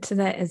would add to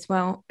that as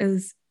well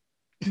is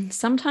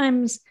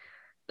sometimes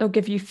they'll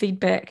give you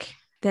feedback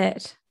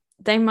that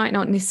they might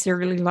not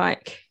necessarily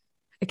like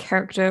a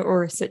character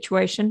or a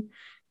situation,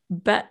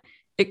 but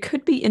it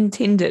could be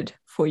intended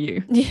for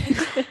you.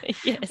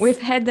 Yes.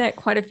 We've had that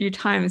quite a few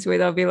times where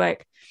they'll be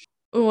like,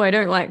 oh, I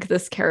don't like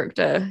this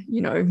character,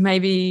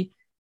 maybe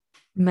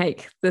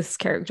make this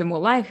character more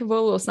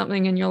likable or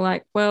something. And you're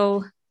like,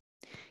 well,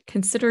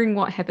 considering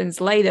what happens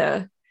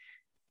later,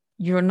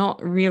 you're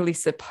not really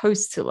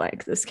supposed to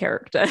like this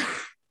character.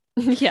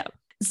 Yeah.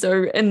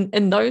 So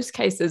in those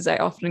cases, I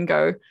often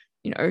go,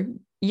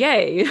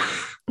 yay,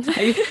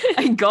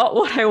 I got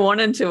what I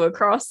wanted to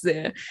across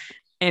there.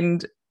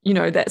 And,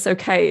 that's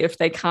okay if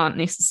they can't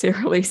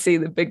necessarily see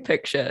the big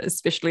picture,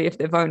 especially if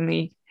they've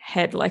only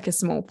had a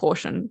small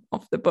portion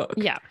of the book.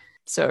 Yeah.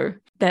 So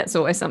that's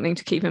always something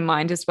to keep in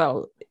mind as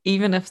well.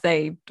 Even if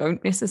they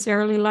don't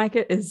necessarily like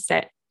it, is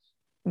that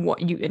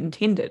what you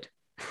intended?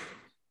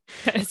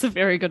 It's a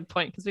very good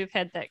point because we've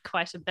had that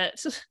quite a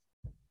bit.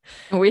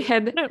 We I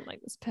had, don't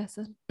like this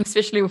person.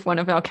 especially with one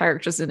of our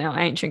characters in our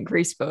ancient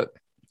Greece book,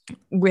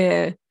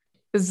 where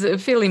is a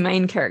fairly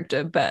main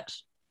character, but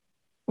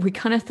we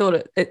kind of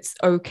thought it's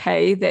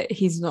okay that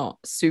he's not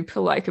super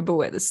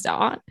likable at the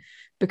start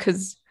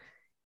because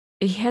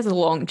he has a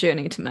long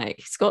journey to make.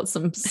 He's got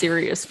some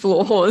serious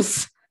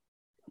flaws.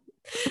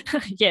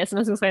 Yes, and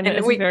I was going to say that And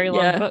it's we- a very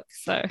long yeah. book.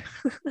 So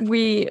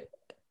We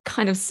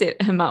kind of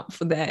set him up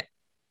for that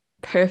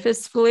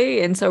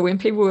purposefully. And so when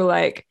people were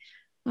like,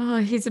 oh,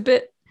 he's a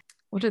bit,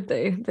 what did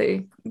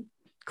they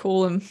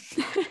call him?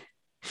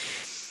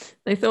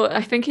 They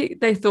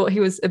thought he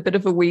was a bit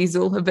of a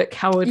weasel, a bit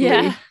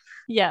cowardly.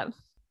 yeah.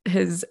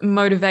 His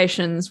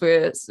motivations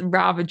were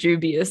rather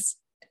dubious.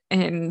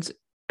 And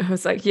I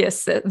was like,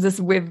 yes,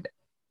 we've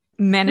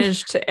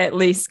managed to at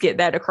least get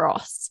that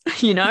across,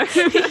 you know?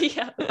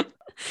 Yeah.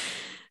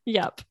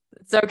 Yep.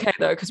 It's okay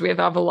though, because we have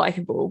other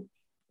likable,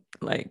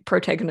 like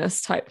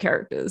protagonist type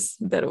characters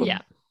that'll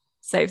Yeah.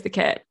 save the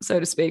cat, so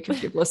to speak,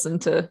 if you've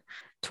listened to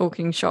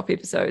Talking Shop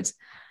episodes.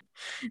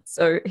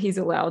 So he's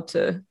allowed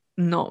to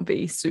not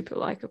be super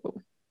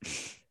likable.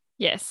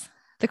 Yes.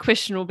 The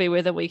question will be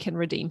whether we can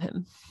redeem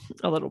him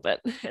a little bit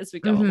as we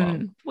go Mhm.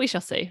 along. We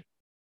shall see.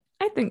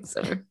 I think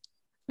so.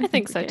 I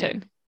think so we too.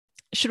 can.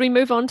 Should we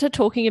move on to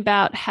talking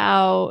about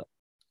how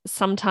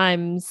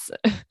sometimes,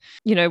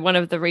 one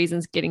of the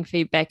reasons getting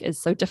feedback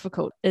is so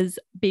difficult is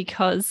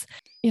because,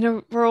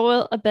 we're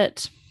all a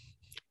bit,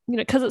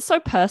 because it's so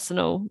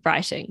personal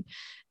writing,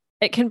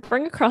 it can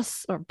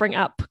bring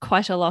up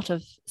quite a lot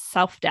of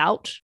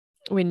self-doubt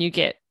when you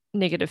get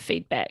negative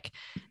feedback.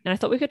 And I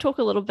thought we could talk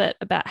a little bit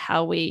about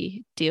how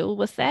we deal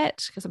with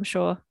that, because I'm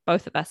sure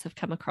both of us have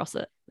come across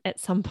it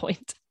at some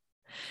point.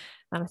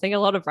 And I think a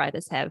lot of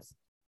writers have.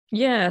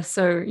 Yeah,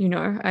 so,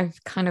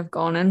 I've kind of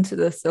gone into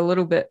this a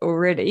little bit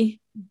already,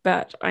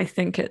 but I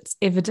think it's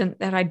evident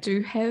that I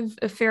do have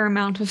a fair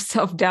amount of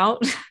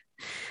self-doubt.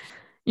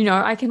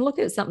 I can look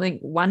at something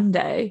one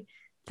day,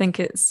 think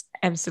it's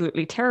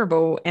absolutely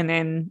terrible, and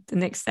then the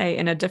next day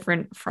in a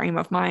different frame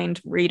of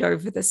mind, read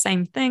over the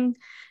same thing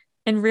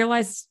and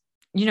realize,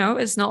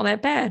 it's not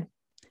that bad.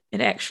 It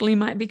actually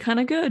might be kind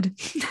of good.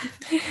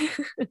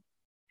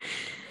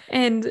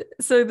 And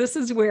so this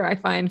is where I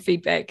find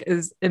feedback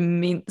is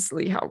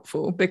immensely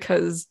helpful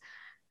because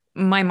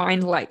my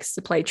mind likes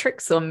to play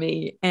tricks on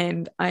me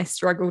and I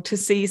struggle to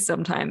see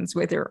sometimes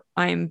whether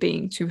I'm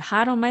being too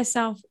hard on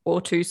myself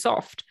or too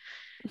soft.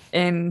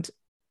 And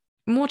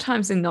more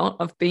times than not,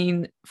 I've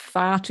been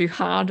far too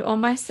hard on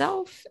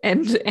myself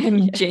and am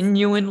Yes.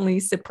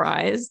 genuinely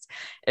surprised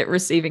at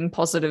receiving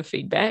positive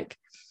feedback.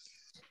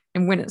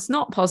 And when it's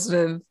not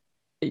positive,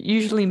 it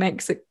usually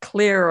makes it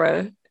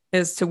clearer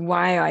as to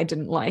why I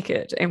didn't like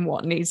it and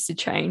what needs to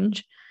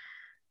change.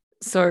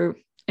 So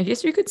I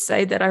guess you could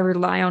say that I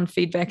rely on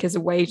feedback as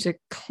a way to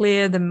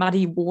clear the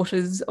muddy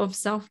waters of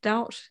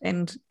self-doubt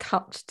and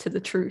cut to the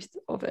truth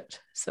of it.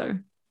 So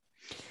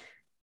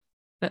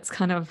that's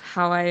kind of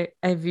how I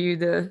view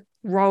the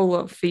role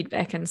of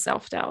feedback and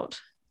self-doubt.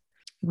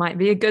 Might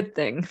be a good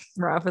thing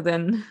rather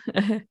than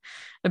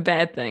a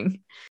bad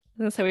thing.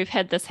 And so we've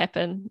had this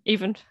happen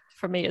even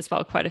for me as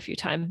well quite a few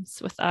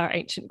times with our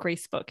ancient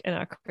Greece book in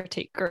our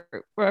critique group,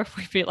 where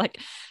we feel like,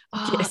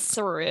 Yes. it's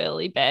a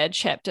really bad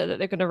chapter that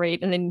they're going to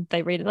read, and then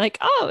they read it like,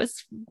 it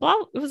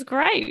was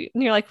great,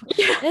 and you're like,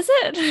 Yeah. is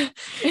it? And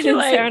You're then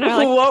like, Sarah and I are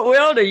like, what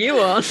world are you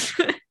on?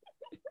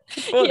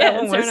 Well, yeah, that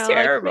and one Sarah was and I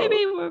are terrible.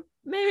 like,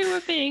 maybe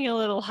we're being a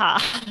little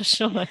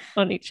harsh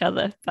on each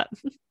other, but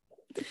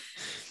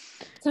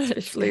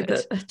Especially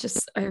good.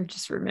 I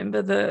just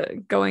remember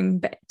the going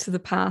back to the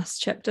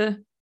past chapter.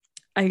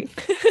 I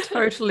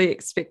totally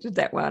expected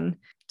that one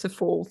to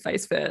fall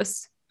face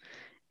first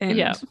and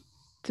Yeah.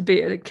 to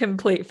be a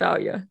complete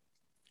failure.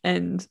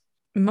 And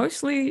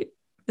mostly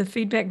the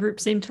feedback group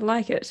seemed to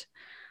like it.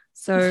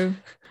 So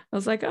I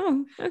was like,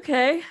 oh,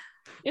 okay,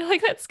 You're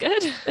like, that's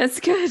good. that's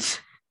good.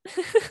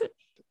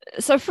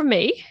 So for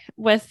me,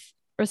 with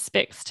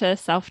respects to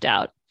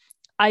self-doubt,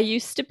 I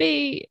used to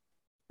be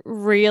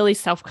really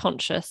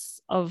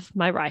self-conscious of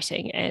my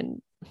writing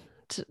and,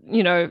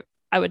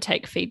 I would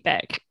take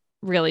feedback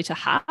really to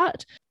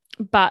heart.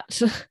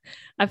 But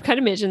I've kind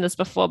of mentioned this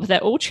before, but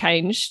that all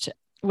changed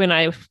when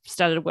I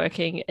started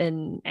working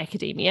in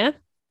academia.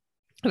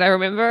 And I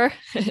remember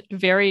it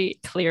very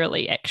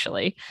clearly,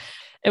 actually.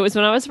 It was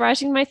when I was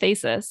writing my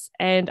thesis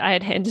and I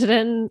had handed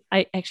in,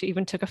 I actually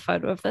even took a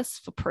photo of this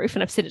for proof,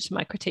 and I've sent it to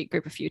my critique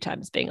group a few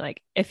times being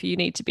like, if you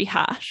need to be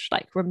harsh,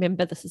 like,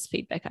 remember this is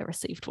feedback I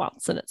received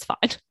once and it's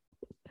fine.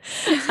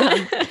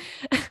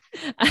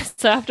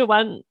 So after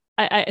one,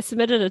 I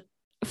submitted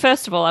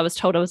first of all, I was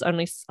told I was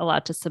only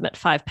allowed to submit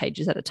 5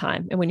 pages at a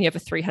time. And when you have a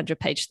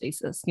 300-page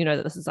thesis, you know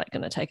that this is like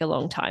going to take a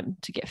long time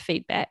to get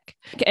feedback.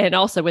 And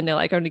also when they're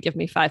like, only give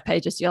me 5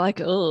 pages, you're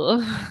like,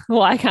 oh,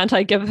 why can't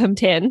I give him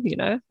 10?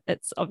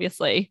 It's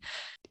obviously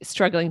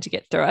struggling to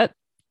get through it.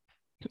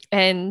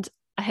 And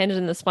I handed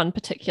in this one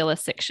particular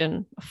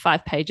section of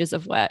 5 pages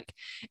of work.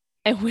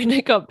 And when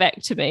it got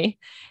back to me,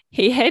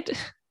 he had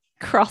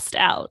crossed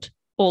out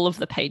all of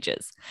the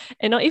pages,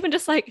 and not even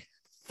just like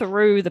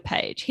through the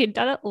page. He'd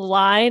done it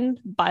line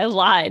by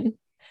line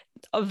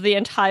of the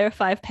entire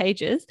 5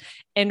 pages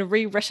and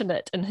rewritten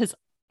it in his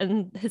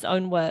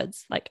own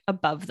words, like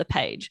above the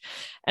page.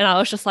 And I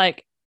was just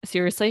like,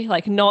 seriously,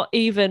 like not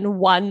even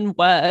one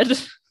word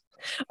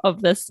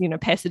of this,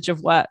 passage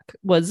of work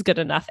was good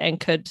enough and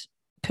could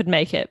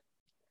make it.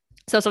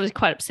 So I was obviously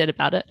quite upset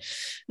about it.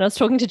 And I was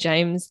talking to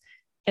James,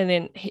 and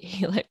then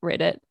he like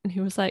read it, and he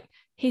was like,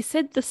 he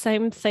said the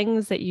same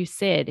things that you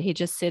said, he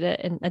just said it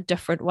in a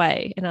different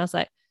way. And I was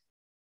like,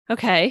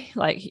 okay,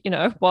 like,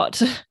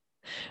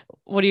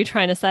 what are you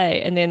trying to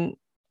say? And then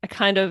I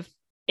kind of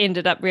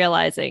ended up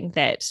realizing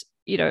that,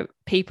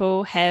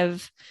 people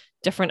have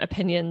different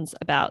opinions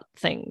about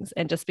things.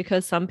 And just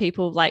because some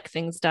people like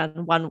things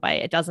done one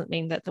way, it doesn't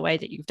mean that the way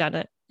that you've done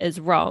it is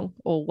wrong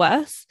or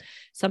worse.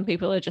 Some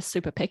people are just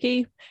super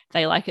picky.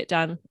 They like it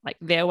done like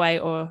their way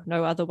or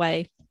no other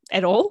way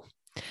at all.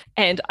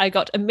 And I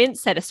got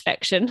immense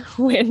satisfaction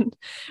when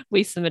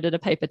we submitted a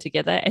paper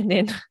together, and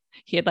then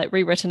he had like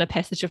rewritten a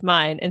passage of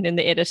mine, and then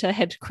the editor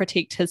had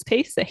critiqued his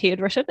piece that he had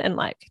written and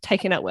like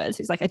taken out words.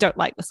 He's like, I don't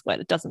like this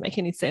word, it doesn't make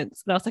any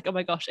sense. And I was like, oh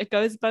my gosh, it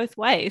goes both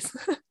ways.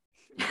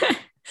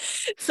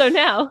 So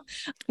now,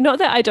 not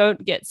that I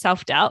don't get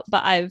self-doubt,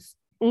 but I've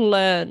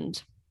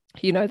learned,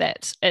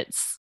 that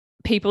it's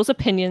people's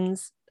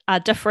opinions are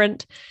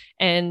different,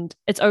 and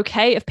it's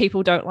okay if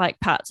people don't like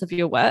parts of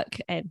your work,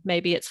 and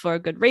maybe it's for a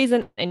good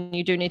reason and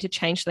you do need to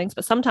change things,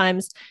 but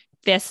sometimes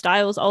their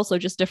style is also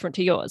just different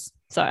to yours.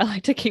 So I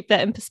like to keep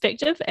that in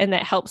perspective, and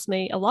that helps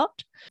me a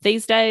lot.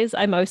 These days,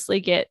 I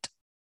mostly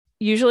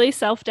usually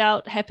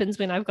self-doubt happens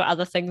when I've got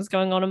other things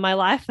going on in my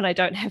life and I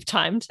don't have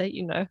time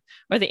to,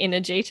 or the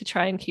energy to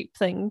try and keep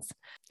things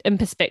in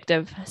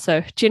perspective.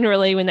 So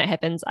generally when that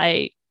happens,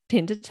 I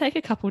tend to take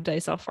a couple of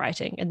days off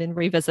writing and then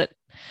revisit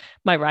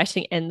my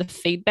writing and the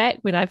feedback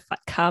when I've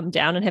calmed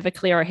down and have a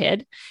clearer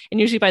head.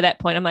 And usually by that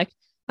point, I'm like,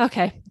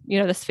 okay,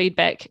 this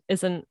feedback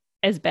isn't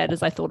as bad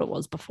as I thought it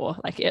was before.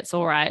 Like, it's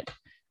all right.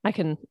 I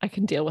can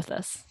deal with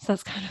this. So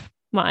that's kind of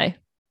my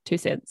 2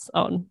 cents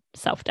on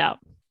self-doubt.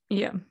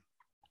 Yeah.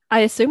 I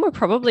assume we're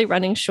probably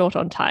running short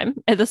on time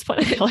at this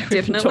point. I feel like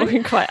we've been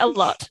talking quite a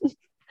lot.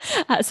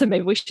 So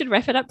maybe we should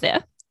wrap it up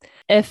there.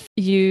 If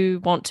you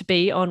want to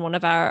be on one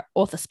of our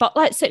author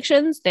spotlight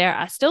sections, there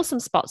are still some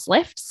spots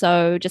left.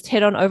 So just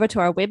head on over to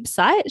our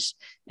website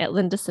at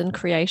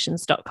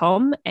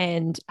lindesoncreations.com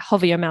and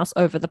hover your mouse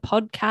over the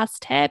podcast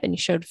tab, and you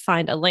should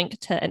find a link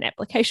to an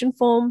application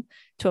form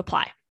to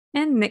apply.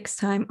 And next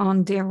time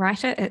on Dear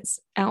Writer,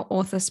 it's our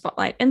author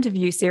spotlight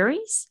interview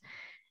series.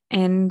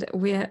 And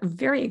we're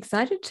very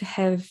excited to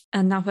have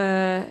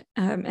another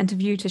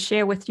interview to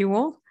share with you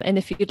all. And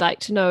if you'd like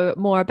to know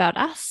more about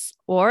us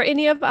or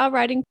any of our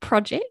writing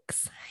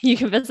projects, you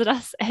can visit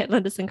us at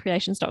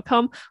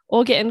lindesoncreations.com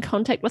or get in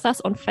contact with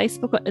us on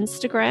Facebook or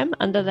Instagram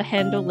under the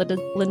handle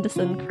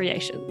Lindeson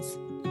Creations.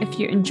 If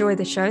you enjoy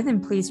the show,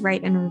 then please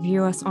rate and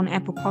review us on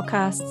Apple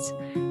Podcasts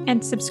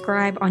and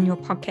subscribe on your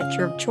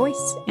podcatcher of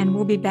choice. And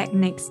we'll be back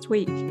next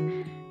week.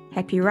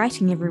 Happy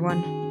writing,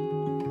 everyone.